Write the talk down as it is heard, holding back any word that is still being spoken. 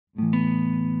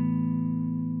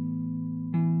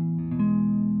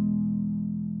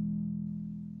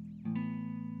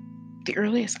The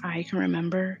earliest I can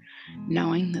remember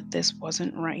knowing that this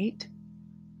wasn't right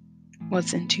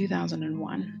was in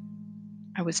 2001.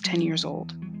 I was 10 years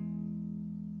old.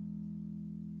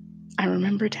 I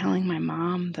remember telling my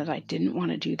mom that I didn't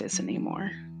want to do this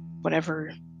anymore,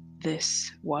 whatever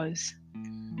this was.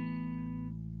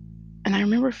 And I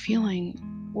remember feeling,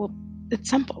 well, it's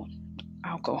simple.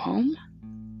 I'll go home.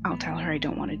 I'll tell her I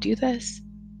don't want to do this.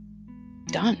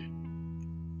 Done.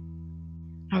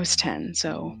 I was 10,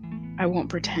 so I won't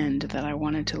pretend that I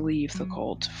wanted to leave the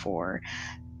cult for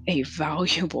a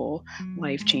valuable,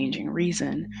 life-changing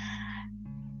reason.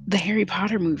 The Harry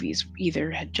Potter movies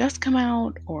either had just come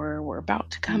out or were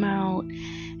about to come out,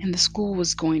 and the school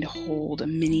was going to hold a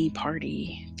mini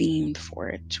party themed for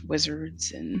it.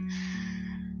 Wizards and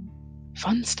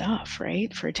fun stuff,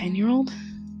 right? For a 10-year-old?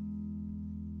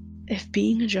 If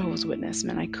being a Jehovah's Witness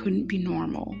meant I couldn't be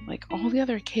normal like all the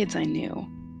other kids I knew,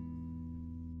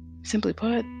 simply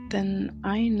put, then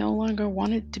I no longer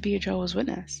wanted to be a Jehovah's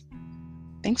Witness.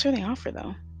 Thanks for the offer,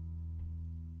 though.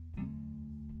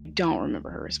 I don't remember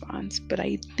her response, but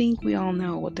I think we all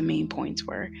know what the main points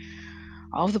were.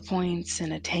 All of the points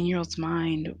in a 10-year-old's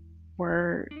mind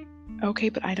were, okay,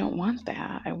 but I don't want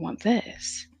that. I want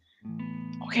this.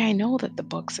 Okay, I know that the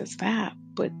book says that,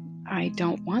 but I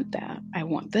don't want that. I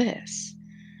want this.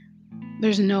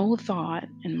 There's no thought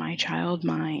in my child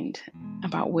mind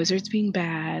about wizards being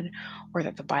bad, or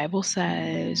that the Bible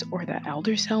says, or that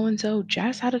Elder so-and-so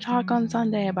just had a talk on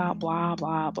Sunday about blah,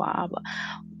 blah, blah, blah.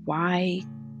 Why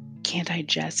can't I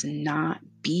just not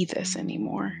be this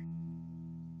anymore?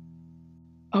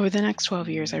 Over the next 12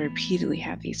 years, I repeatedly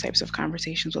had these types of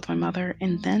conversations with my mother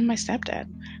and then my stepdad,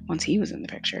 once he was in the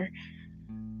picture.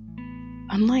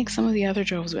 Unlike some of the other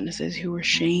Jehovah's Witnesses who were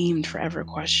shamed for ever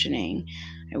questioning,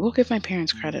 I will give my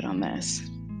parents credit on this.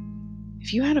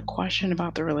 If you had a question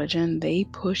about the religion, they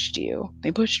pushed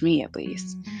me at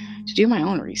least, to do my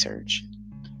own research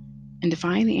and to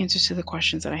find the answers to the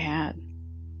questions that I had.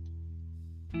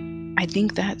 I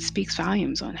think that speaks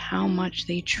volumes on how much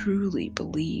they truly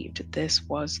believed this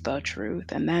was the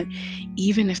truth, and that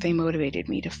even if they motivated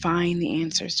me to find the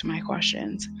answers to my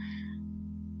questions,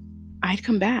 I'd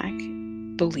come back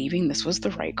believing this was the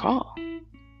right call.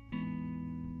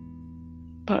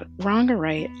 But wrong or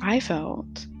right, I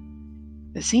felt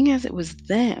that seeing as it was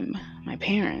them, my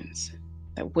parents,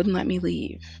 that wouldn't let me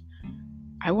leave,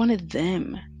 I wanted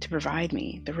them to provide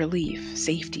me the relief,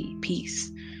 safety,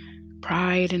 peace,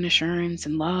 pride and assurance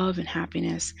and love and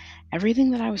happiness,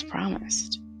 everything that I was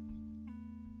promised.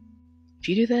 If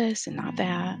you do this and not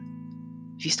that,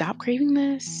 if you stop craving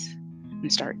this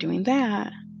and start doing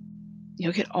that,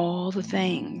 you'll get all the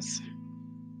things.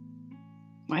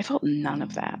 I felt none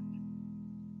of that.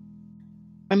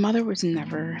 My mother was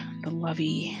never the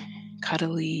lovey,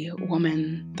 cuddly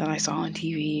woman that I saw on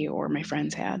TV or my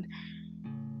friends had.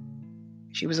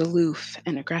 She was aloof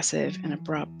and aggressive and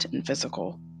abrupt and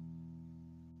physical.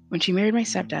 When she married my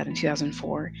stepdad in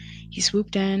 2004, he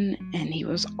swooped in and he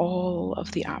was all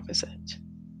of the opposite.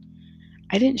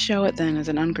 I didn't show it then as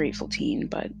an ungrateful teen,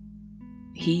 but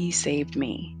he saved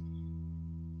me.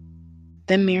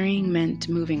 Them marrying meant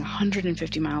moving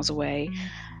 150 miles away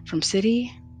from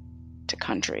city to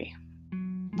country,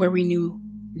 where we knew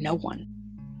no one.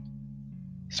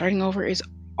 Starting over is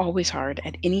always hard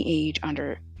at any age,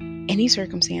 under any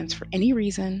circumstance, for any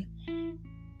reason.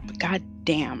 But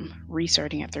goddamn,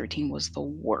 restarting at 13 was the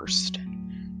worst.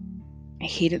 I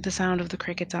hated the sound of the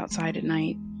crickets outside at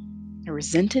night. I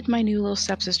resented my new little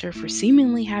stepsister for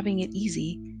seemingly having it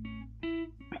easy.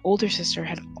 My older sister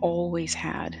had always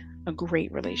had a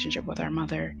great relationship with our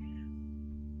mother.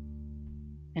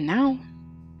 And now,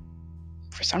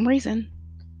 for some reason,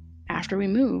 after we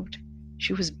moved,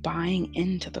 she was buying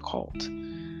into the cult.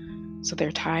 So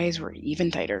their ties were even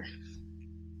tighter.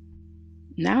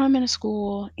 Now I'm in a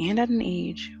school and at an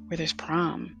age where there's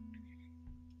prom,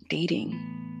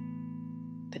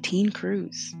 dating, the teen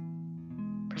cruise,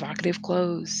 provocative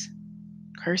clothes,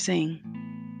 cursing.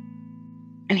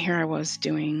 And here I was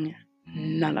doing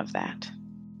none of that.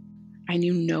 I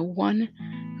knew no one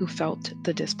who felt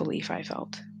the disbelief I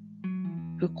felt,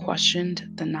 who questioned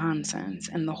the nonsense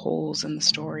and the holes in the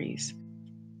stories.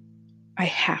 I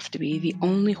have to be the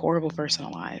only horrible person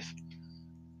alive.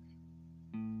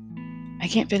 I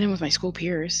can't fit in with my school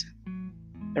peers.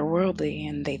 They're worldly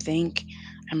and they think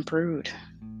I'm prude.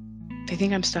 They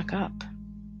think I'm stuck up.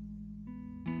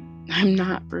 I'm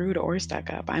not prude or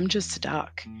stuck up. I'm just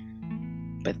stuck.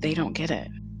 But they don't get it.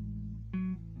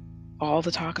 All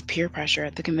the talk of peer pressure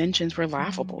at the conventions were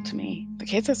laughable to me. The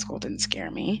kids at school didn't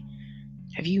scare me.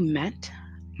 Have you met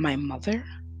my mother?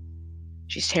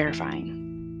 She's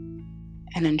terrifying.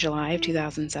 And in July of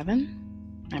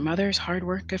 2007, my mother's hard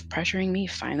work of pressuring me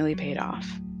finally paid off.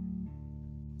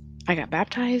 I got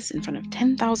baptized in front of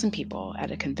 10,000 people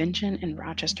at a convention in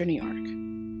Rochester, New York.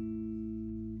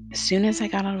 As soon as I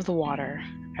got out of the water,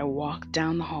 I walked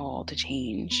down the hall to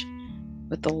change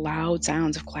with the loud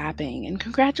sounds of clapping and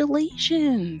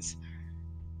congratulations.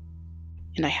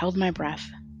 And I held my breath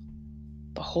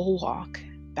the whole walk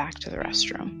back to the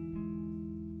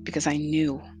restroom because I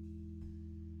knew,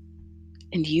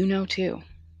 and you know too,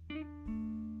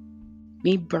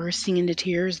 me bursting into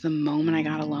tears the moment I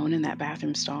got alone in that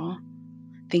bathroom stall,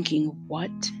 thinking,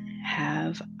 what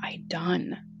have I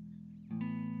done?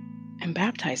 I'm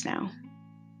baptized now.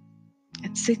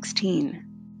 At 16,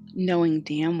 knowing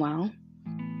damn well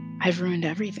I've ruined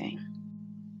everything.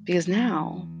 Because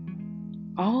now,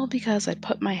 all because I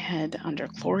put my head under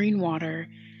chlorine water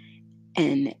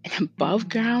in an above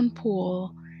ground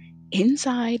pool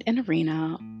inside an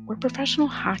arena where professional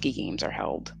hockey games are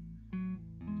held.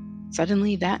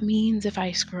 Suddenly, that means if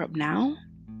I screw up now,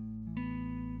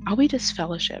 I'll be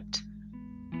disfellowshipped.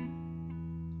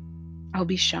 I'll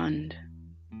be shunned.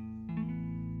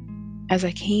 As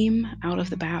I came out of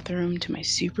the bathroom to my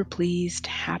super pleased,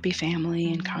 happy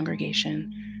family and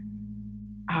congregation,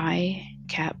 I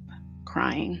kept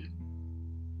crying.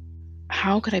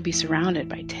 How could I be surrounded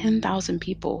by 10,000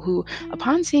 people who,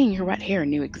 upon seeing your wet hair,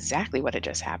 knew exactly what had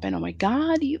just happened? Oh my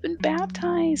God, you've been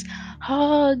baptized!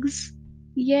 Hugs!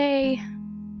 Yay!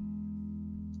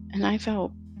 And I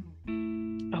felt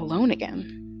alone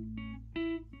again.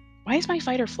 Why is my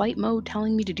fight or flight mode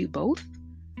telling me to do both?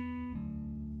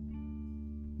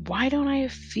 Why don't I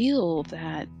feel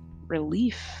that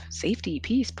relief, safety,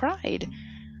 peace, pride,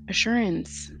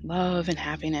 assurance, love, and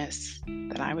happiness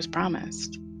that I was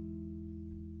promised?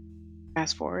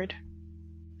 Fast forward,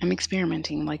 I'm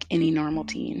experimenting like any normal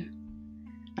teen.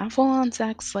 Not full on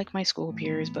sex like my school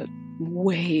peers, but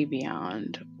way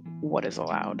beyond what is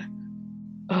allowed.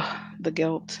 Ugh, the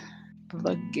guilt.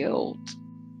 The guilt.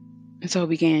 And so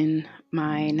began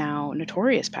my now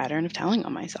notorious pattern of telling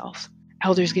on myself.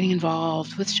 Elders getting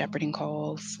involved with shepherding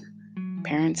calls,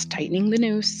 parents tightening the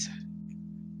noose.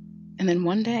 And then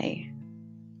one day,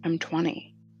 I'm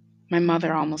 20. My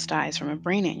mother almost dies from a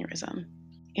brain aneurysm,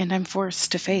 and I'm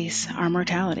forced to face our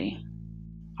mortality.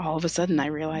 All of a sudden, I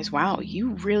realize, wow,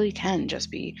 you really can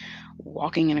just be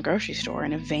walking in a grocery store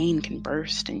and a vein can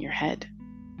burst in your head.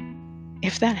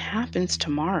 If that happens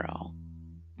tomorrow,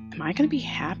 am I going to be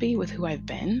happy with who I've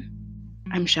been?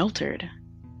 I'm sheltered.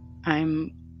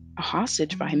 I'm a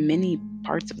hostage by many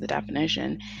parts of the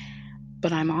definition,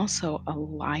 but I'm also a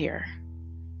liar.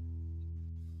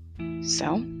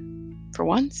 So, for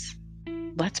once,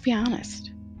 let's be honest.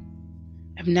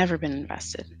 I've never been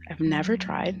invested. I've never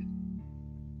tried.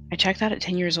 I checked out at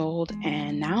 10 years old,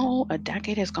 and now a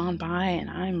decade has gone by, and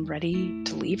I'm ready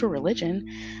to leave a religion.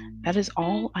 That is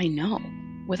all I know,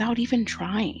 without even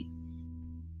trying.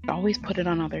 I always put it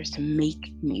on others to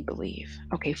make me believe.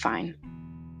 Okay, fine.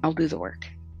 I'll do the work.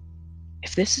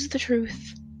 If this is the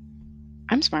truth,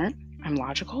 I'm smart. I'm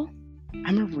logical.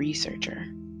 I'm a researcher.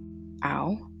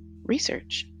 I'll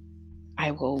research.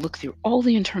 I will look through all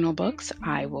the internal books.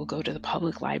 I will go to the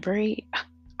public library.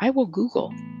 I will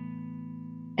Google.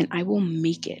 And I will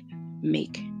make it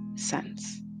make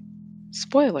sense.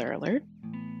 Spoiler alert,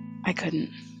 I couldn't.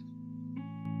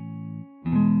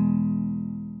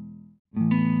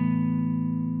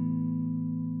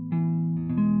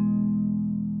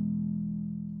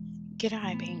 Get a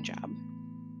high-paying job.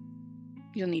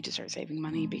 You'll need to start saving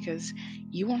money because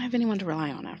you won't have anyone to rely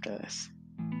on after this.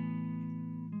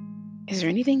 Is there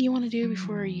anything you want to do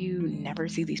before you never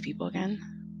see these people again?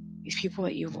 These people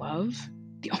that you love?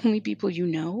 The only people you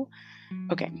know?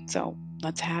 Okay, so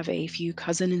let's have a few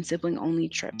cousin and sibling only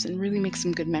trips and really make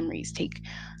some good memories. Take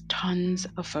tons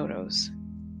of photos.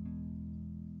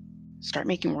 Start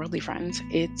making worldly friends.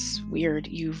 It's weird.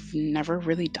 You've never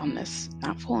really done this.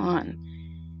 Not full on.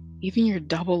 Even your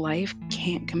double life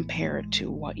can't compare to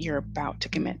what you're about to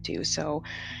commit to. So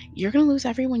you're going to lose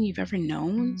everyone you've ever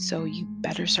known. So you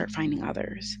better start finding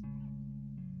others.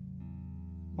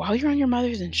 While you're on your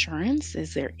mother's insurance,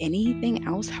 is there anything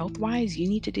else health-wise you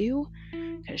need to do?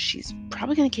 Because she's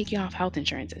probably going to kick you off health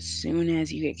insurance as soon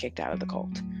as you get kicked out of the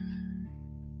cult.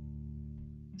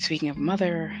 Speaking of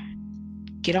mother,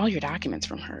 get all your documents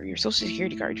from her, your social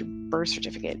security card, your birth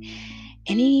certificate,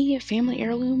 any family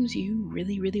heirlooms you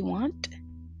really, really want.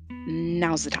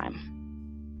 Now's the time.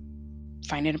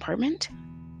 Find an apartment,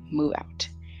 move out.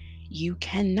 You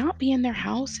cannot be in their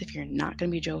house if you're not going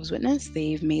to be Jehovah's Witness.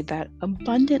 They've made that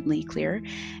abundantly clear.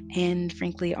 And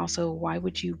frankly, also, why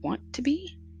would you want to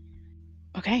be?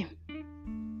 Okay,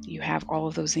 you have all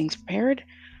of those things prepared,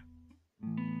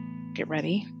 get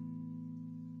ready,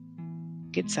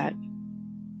 get set,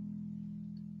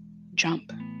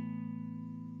 jump.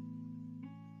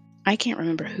 I can't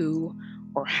remember who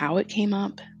or how it came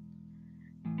up,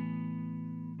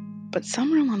 but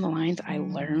somewhere along the lines, I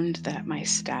learned that my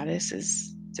status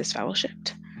is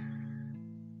disfellowshipped.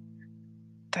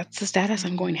 That's the status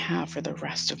I'm going to have for the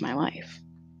rest of my life.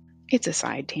 It's a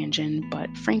side tangent,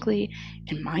 but frankly,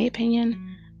 in my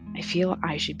opinion, I feel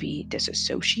I should be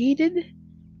disassociated,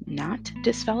 not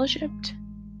disfellowshipped.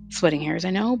 Splitting hairs,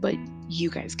 I know, but you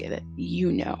guys get it.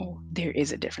 You know there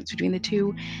is a difference between the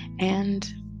two, and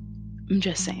I'm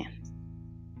just saying,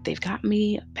 they've got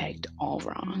me pegged all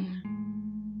wrong.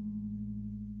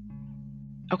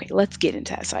 Okay, let's get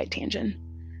into that side tangent.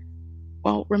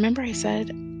 Well, remember I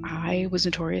said I was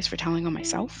notorious for telling on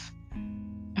myself?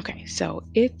 Okay, so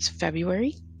it's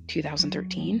February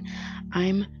 2013.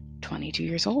 I'm 22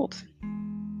 years old.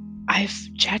 I've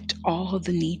checked all of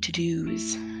the need to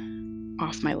do's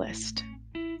off my list.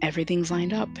 Everything's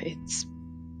lined up. It's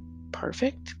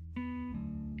perfect.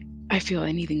 I feel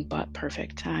anything but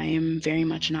perfect. I am very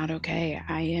much not okay.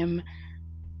 I am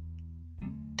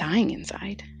dying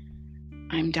inside.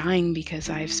 I'm dying because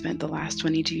I've spent the last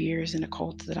 22 years in a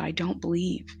cult that I don't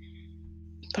believe.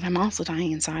 But I'm also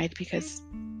dying inside because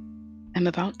I'm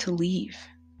about to leave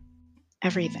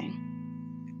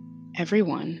everything,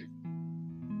 everyone.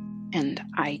 And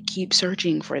I keep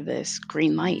searching for this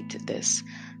green light, this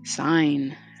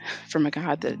sign from a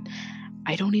God that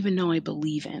I don't even know I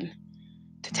believe in,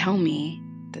 to tell me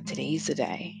that today's the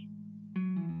day.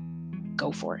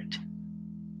 Go for it.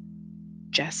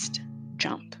 Just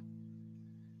jump.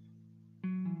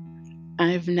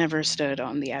 I've never stood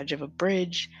on the edge of a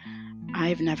bridge.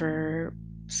 I've never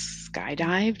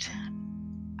skydived.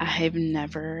 I've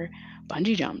never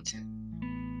bungee jumped.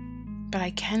 But I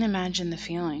can imagine the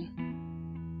feeling.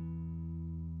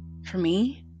 For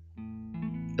me,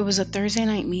 it was a Thursday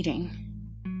night meeting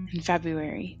in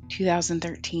February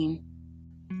 2013.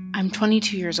 I'm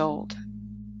 22 years old.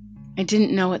 I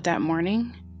didn't know it that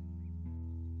morning,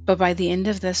 but by the end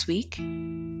of this week,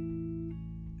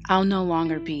 I'll no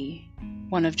longer be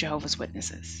one of Jehovah's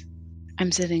Witnesses.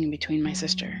 I'm sitting between my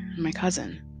sister and my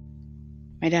cousin.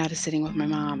 My dad is sitting with my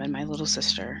mom and my little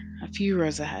sister a few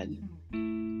rows ahead.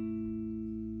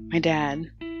 My dad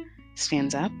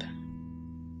stands up,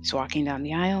 he's walking down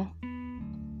the aisle,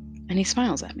 and he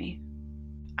smiles at me.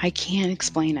 I can't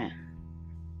explain it.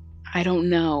 I don't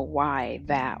know why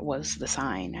that was the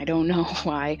sign. I don't know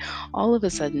why all of a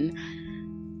sudden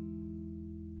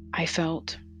I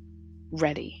felt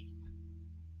ready.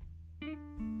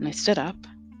 And I stood up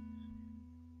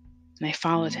and I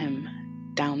followed him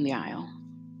down the aisle.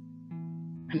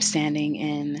 I'm standing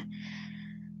in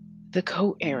the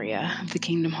coat area of the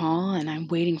Kingdom Hall and I'm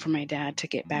waiting for my dad to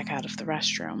get back out of the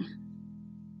restroom.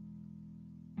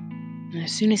 And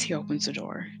as soon as he opens the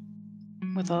door,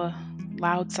 with a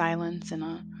loud silence and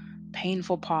a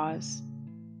painful pause,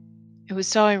 it was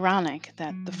so ironic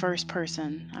that the first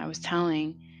person I was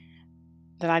telling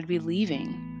that I'd be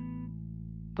leaving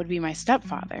would be my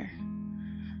stepfather.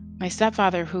 My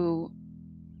stepfather who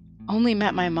only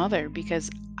met my mother because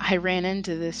I ran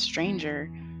into this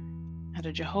stranger at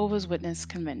a Jehovah's Witness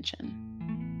convention.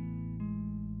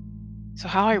 So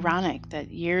how ironic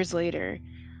that years later,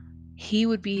 he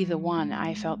would be the one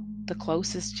I felt the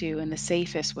closest to and the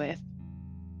safest with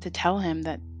to tell him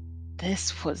that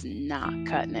this was not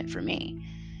cutting it for me.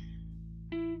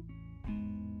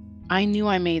 I knew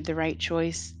I made the right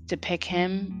choice to pick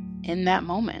him in that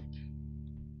moment.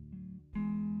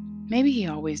 Maybe he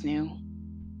always knew.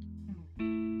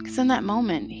 Because in that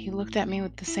moment, he looked at me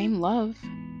with the same love,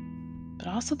 but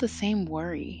also the same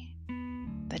worry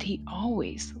that he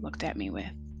always looked at me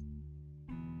with.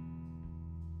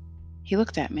 He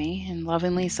looked at me and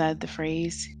lovingly said the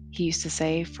phrase he used to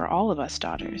say for all of us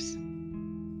daughters.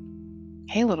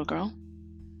 Hey, little girl.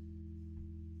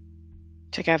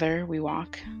 Together we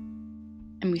walk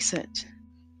and we sit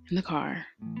in the car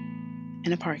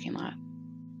in a parking lot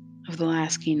of the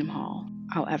last Kingdom Hall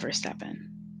I'll ever step in.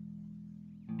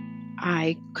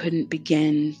 I couldn't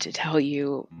begin to tell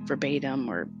you verbatim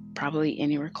or probably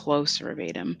anywhere close to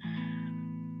verbatim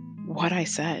what I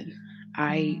said.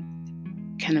 I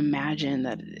can imagine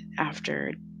that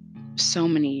after so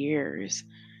many years,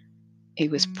 it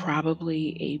was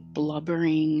probably a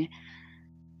blubbering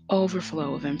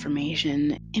overflow of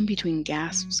information in between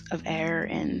gasps of air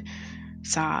and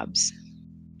sobs,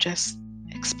 just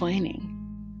explaining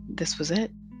this was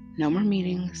it. No more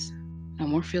meetings, no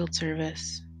more field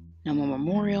service, no more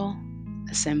memorial,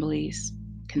 assemblies,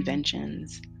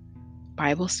 conventions,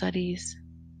 Bible studies,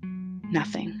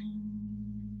 Nothing.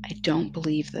 I don't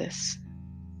believe this.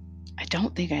 I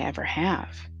don't think I ever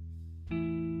have.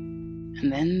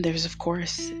 And then there's, of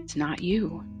course, it's not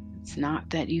you. It's not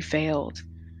that you failed.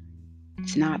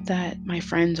 It's not that my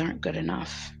friends aren't good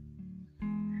enough.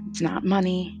 It's not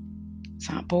money. It's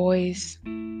not boys.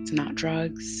 It's not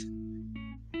drugs.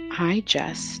 I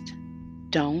just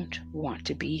don't want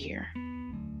to be here.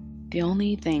 The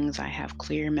only things I have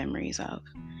clear memories of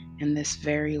in this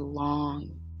very long,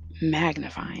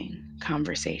 magnifying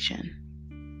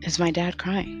conversation is my dad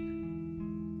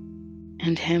crying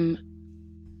and him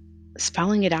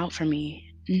spelling it out for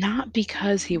me, not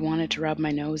because he wanted to rub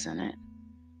my nose in it,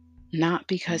 not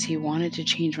because he wanted to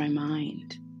change my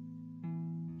mind.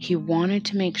 He wanted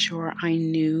to make sure I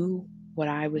knew what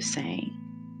I was saying.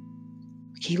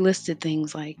 He listed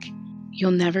things like,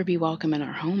 "You'll never be welcome in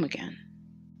our home again.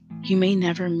 You may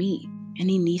never meet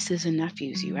any nieces and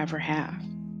nephews you ever have.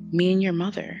 Me and your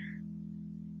mother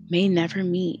may never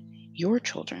meet your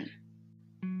children.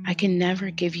 I can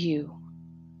never give you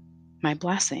my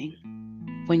blessing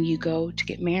when you go to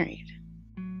get married."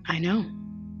 I know.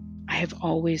 I have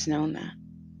always known that.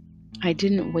 I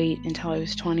didn't wait until I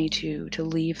was 22 to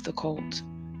leave the cult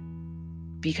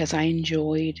because I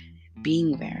enjoyed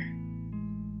being there.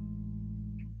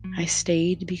 I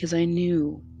stayed because I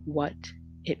knew what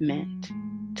it meant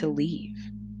to leave.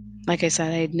 Like I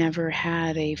said, I had never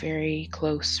had a very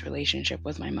close relationship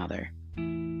with my mother.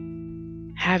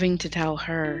 Having to tell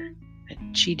her that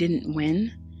she didn't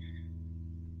win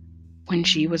when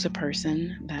she was a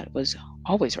person that was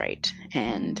always right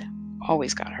and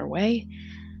always got her way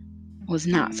was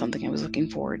not something I was looking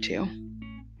forward to.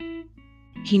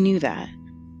 He knew that,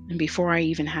 and before I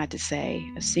even had to say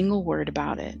a single word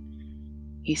about it,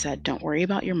 he said, "Don't worry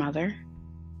about your mother.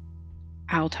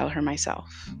 I'll tell her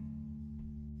myself."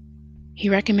 He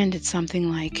recommended something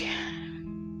like,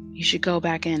 "You should go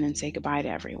back in and say goodbye to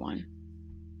everyone.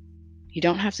 You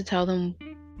don't have to tell them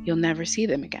you'll never see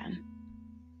them again,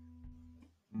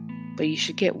 but you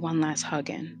should get one last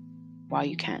hug in while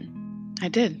you can." I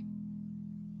did.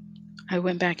 I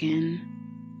went back in,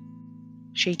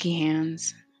 shaky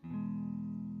hands,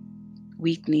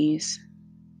 weak knees,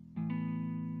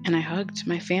 and I hugged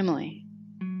my family,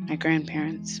 my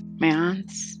grandparents, my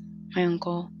aunts, my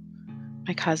uncle,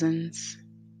 my cousins,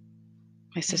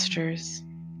 my sisters.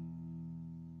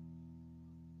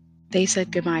 They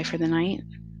said goodbye for the night,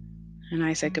 and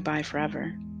I said goodbye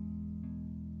forever.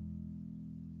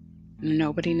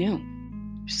 Nobody knew,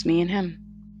 just me and him.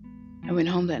 I went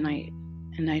home that night,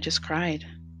 and I just cried.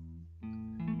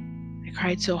 I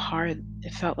cried so hard,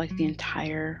 it felt like the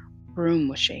entire room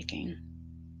was shaking.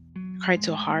 I cried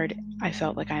so hard, I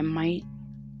felt like I might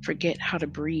forget how to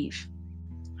breathe.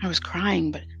 I was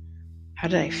crying, but how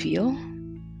did I feel?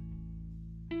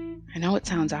 I know it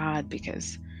sounds odd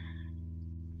because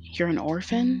you're an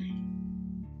orphan,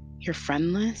 you're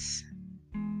friendless,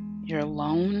 you're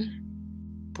alone,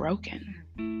 broken.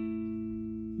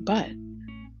 But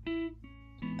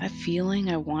that feeling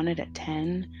I wanted at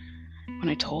 10 when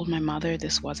I told my mother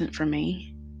this wasn't for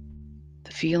me,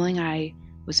 the feeling I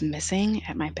was missing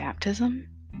at my baptism,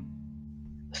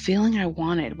 the feeling I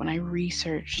wanted when I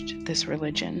researched this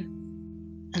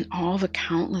religion, and all the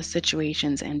countless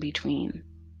situations in between.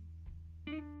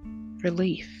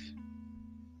 Relief,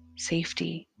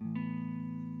 safety,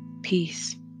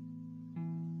 peace,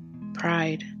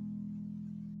 pride,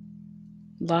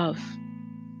 love,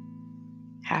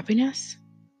 happiness.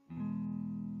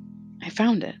 I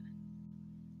found it.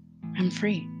 I'm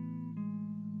free.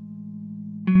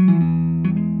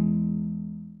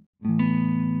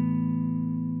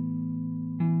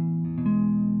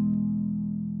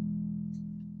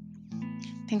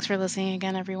 Thanks for listening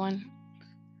again, everyone.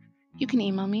 You can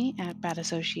email me at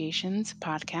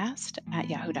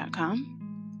badassociationspodcast@yahoo.com.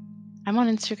 I'm on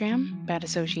Instagram,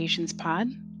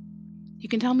 badassociationspod. You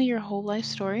can tell me your whole life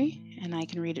story, and I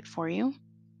can read it for you.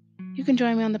 You can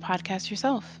join me on the podcast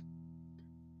yourself.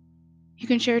 You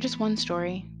can share just one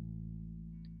story.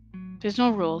 There's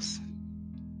no rules.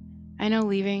 I know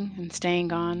leaving and staying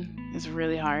gone is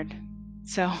really hard,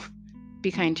 so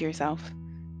be kind to yourself.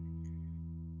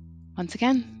 Once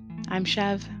again, I'm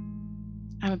Chev.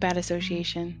 I'm a bad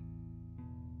association.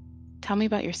 Tell me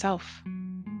about yourself.